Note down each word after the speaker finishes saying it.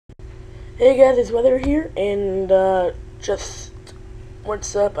Hey guys, it's Weather here, and just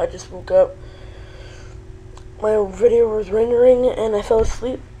what's up? I just woke up. My video was rendering, and I fell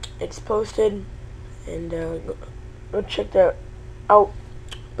asleep. It's posted, and go check that out.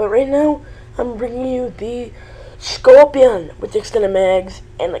 But right now, I'm bringing you the Scorpion with the extended mags,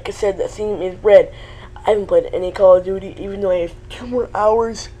 and like I said, the theme is red. I haven't played any Call of Duty, even though I have 2 more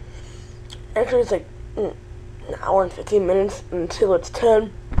hours. Actually, it's like an hour and 15 minutes until it's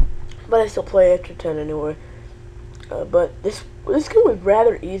 10. But I still play after 10 anyway. But this game was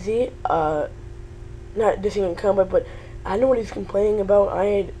rather easy. Not dissing in combat, but I know what he's complaining about.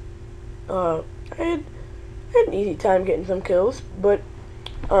 I had an easy time getting some kills, but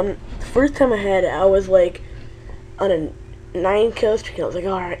the first time I had it, I was like on a 9 kill streak. I was like,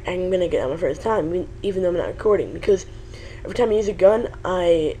 alright, I'm gonna get on my first time, even though I'm not recording, because every time I use a gun,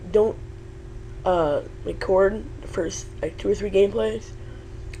 I don't record the first like 2 or 3 gameplays.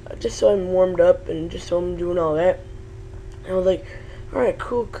 Just so I'm warmed up and just so I'm doing all that. And I was like, alright,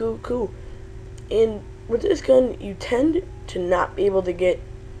 cool. And with this gun, you tend to not be able to get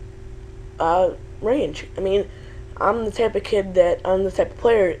range. I mean, I'm the type of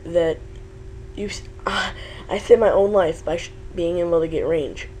player that I save my own life by being able to get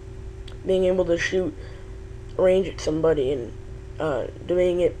range. Being able to shoot range at somebody and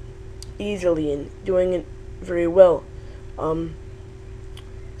doing it easily and doing it very well.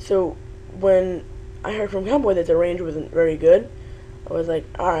 So when I heard from Cowboy that the range wasn't very good, I was like,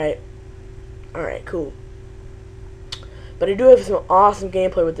 alright, cool. But I do have some awesome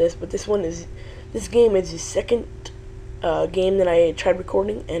gameplay with this, but this game is the second game that I tried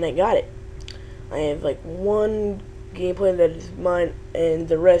recording, and I got it. I have like 1 gameplay that is mine, and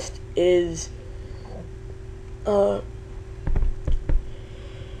the rest is, Mac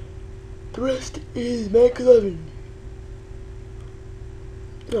 11.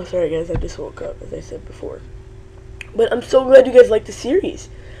 Oh, sorry guys, I just woke up, as I said before. But I'm so glad you guys like the series.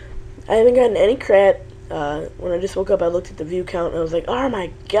 I haven't gotten any crap. When I just woke up, I looked at the view count, and I was like, oh my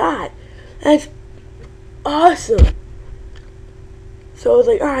god, that's awesome. So I was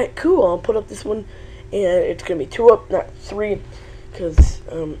like, alright, cool, I'll put up this one, and it's going to be 2 up, not 3, because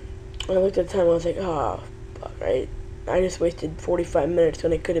when I looked at the time, I was like, oh, fuck, right? I just wasted 45 minutes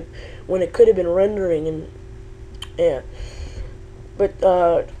when it could have been rendering, and yeah. But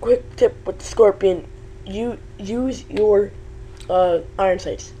quick tip with the Scorpion: use your iron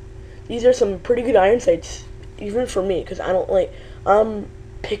sights. These are some pretty good iron sights, even for me, because I'm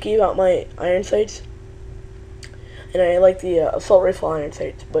picky about my iron sights, and I like the assault rifle iron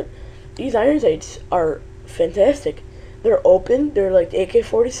sights. But these iron sights are fantastic. They're open. They're like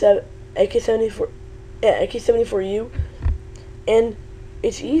AK-47, AK-74, yeah, AK-74U, and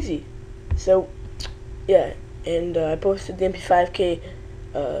it's easy. So yeah. And I posted the MP5K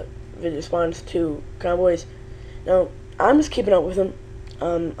video response to Cowboys. Now, I'm just keeping up with him.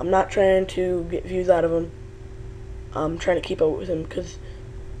 I'm not trying to get views out of him. I'm trying to keep up with him because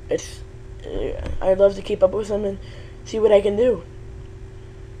I'd love to keep up with him and see what I can do.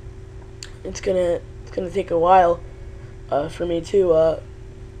 It's gonna take a while for me to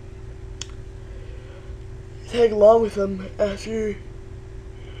tag along with him after.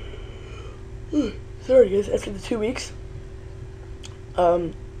 Sorry guys, after the 2 weeks.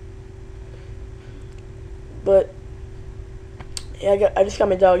 But yeah, I just got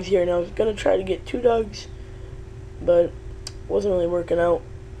my dogs here, and I was gonna try to get 2 dogs, but it wasn't really working out.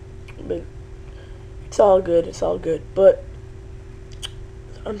 But it's all good. But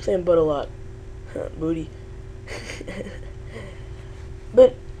I'm saying "but" a lot, booty.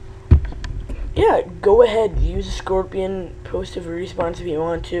 But yeah, go ahead, use a Scorpion, post a response if you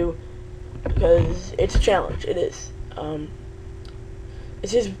want to. Because it's a challenge, it is.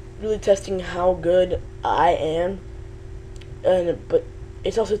 It's just really testing how good I am, but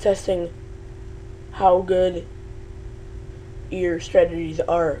it's also testing how good your strategies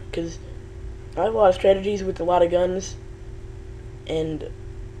are. Because I have a lot of strategies with a lot of guns, and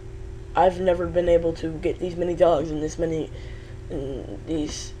I've never been able to get these many dogs in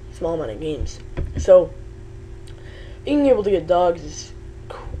these small amount of games. So being able to get dogs is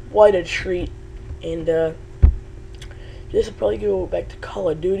quite a treat, and this will probably go back to Call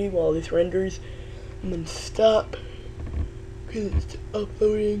of Duty while this renders, and then stop because it's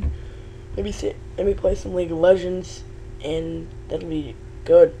uploading. Maybe play some League of Legends, and that'll be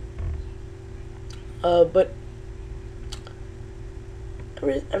good. But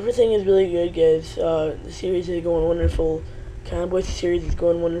everything is really good, guys. The series is going wonderful. Cowboys series is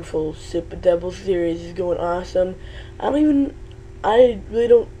going wonderful. Super Devil series is going awesome. I really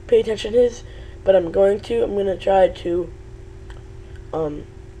don't pay attention to his, but I'm going to. I'm going to try to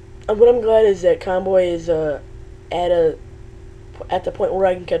what I'm glad is that Convoy is at the point where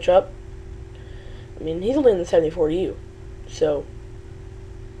I can catch up. I mean, he's only in the 74U, so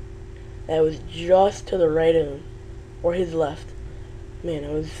that was just to the right of him, or his left. Man, I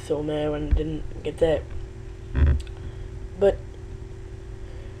was so mad when I didn't get that. But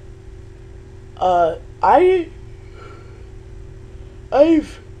I've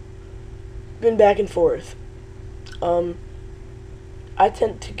been back and forth. I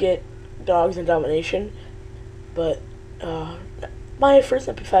tend to get dogs and domination, but my first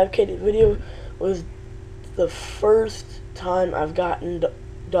MP5K video was the first time I've gotten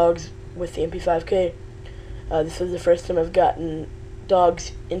dogs with the MP5K. This was the first time I've gotten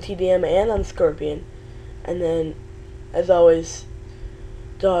dogs in TDM and on Scorpion, and then, as always,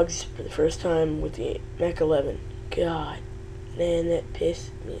 dogs for the first time with the Mach 11. God, man, that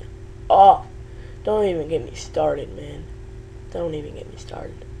pissed me off. Don't even get me started, man. Don't even get me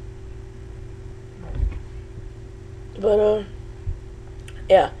started. But,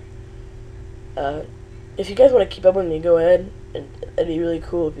 yeah. If you guys want to keep up with me, go ahead. It'd be really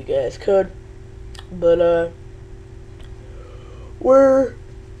cool if you guys could. But,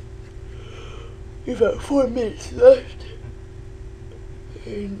 we've got 4 minutes left.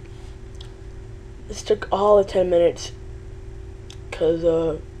 And this took all of 10 minutes because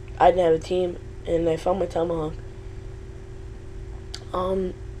I didn't have a team and I found my tomahawk.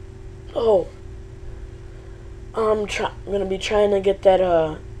 I'm gonna be trying to get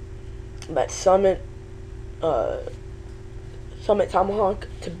that summit tomahawk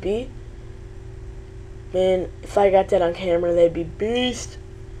to B. Man, if I got that on camera, that'd be beast.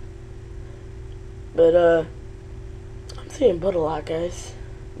 But I'm saying butt a lot, guys.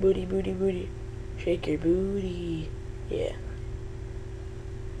 Booty, booty, booty. Shake your booty. Yeah.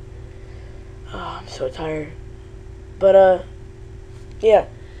 Oh, I'm so tired. But yeah.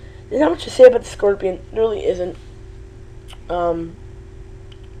 There's not much to say about the Scorpion. There really isn't.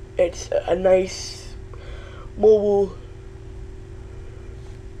 It's a nice mobile,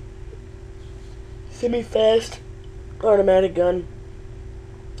 semi-fast automatic gun.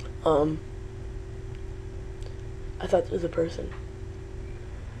 I thought it was a person,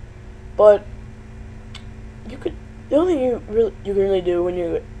 but the only thing you can really do when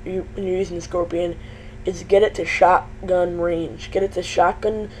you're using the Scorpion is get it to shotgun range. Get it to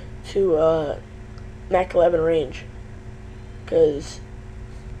shotgun to Mach 11 range, because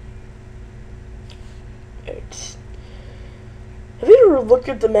it's. Have you ever looked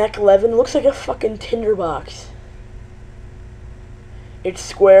at the Mach 11? It looks like a fucking tinderbox. It's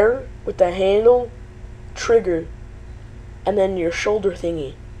square with the handle, trigger, and then your shoulder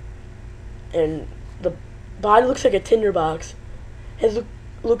thingy. And the body looks like a tinderbox.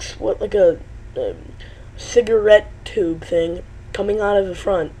 Looks like a cigarette tube thing coming out of the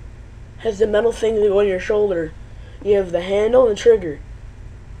front. Has the metal thing that go on your shoulder. You have the handle and trigger.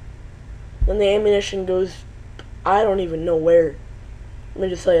 Then the ammunition goes, I don't even know where. Let me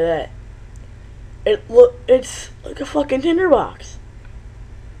just tell you that. It's like a fucking tinderbox.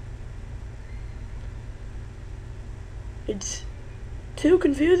 It's too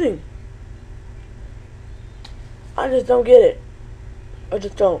confusing. I just don't get it. I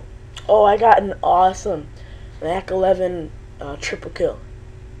just don't. Oh, I got an awesome Mach 11 triple kill.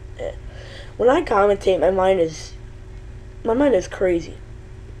 Yeah. When I commentate, my mind is crazy.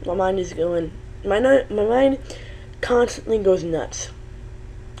 My mind is going. My mind constantly goes nuts,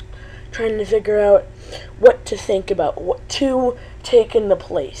 trying to figure out what to think about, what to take into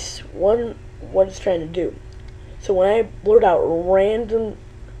place, what it's trying to do. So when I blurt out random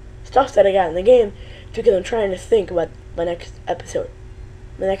stuff that I got in the game, it's because I'm trying to think about my next episode.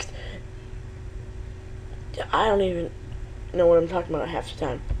 I don't even know what I'm talking about half the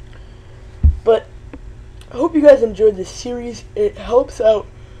time. But I hope you guys enjoyed this series. It helps out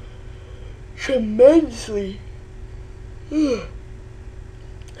tremendously.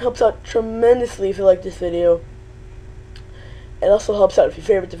 Helps out tremendously if you like this video. It also helps out if you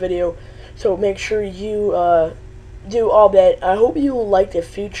favorite the video. So make sure you do all that. I hope you will like the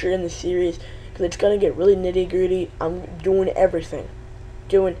future in the series, because it's gonna get really nitty gritty. I'm doing everything.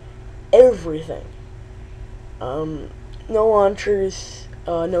 No launchers,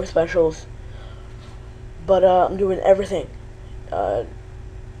 no specials, but I'm doing everything.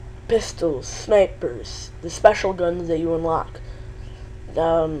 Pistols, snipers, the special guns that you unlock.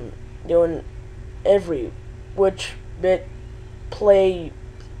 Doing every which bit play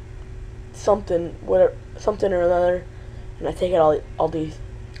something, whatever, something or another, and I take out all 3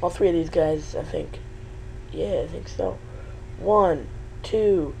 of these guys. I think, yeah, I think so. 1,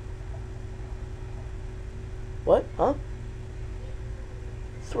 2. What? Huh?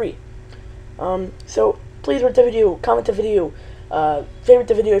 3. So please rate the video, comment the video, favorite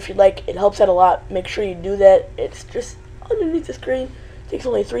the video if you'd like. It helps out a lot. Make sure you do that. It's just underneath the screen. It takes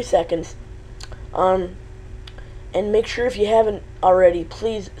only 3 seconds. And make sure if you haven't already,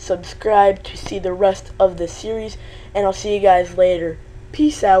 please subscribe to see the rest of the series. And I'll see you guys later.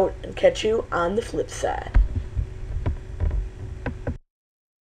 Peace out and catch you on the flip side.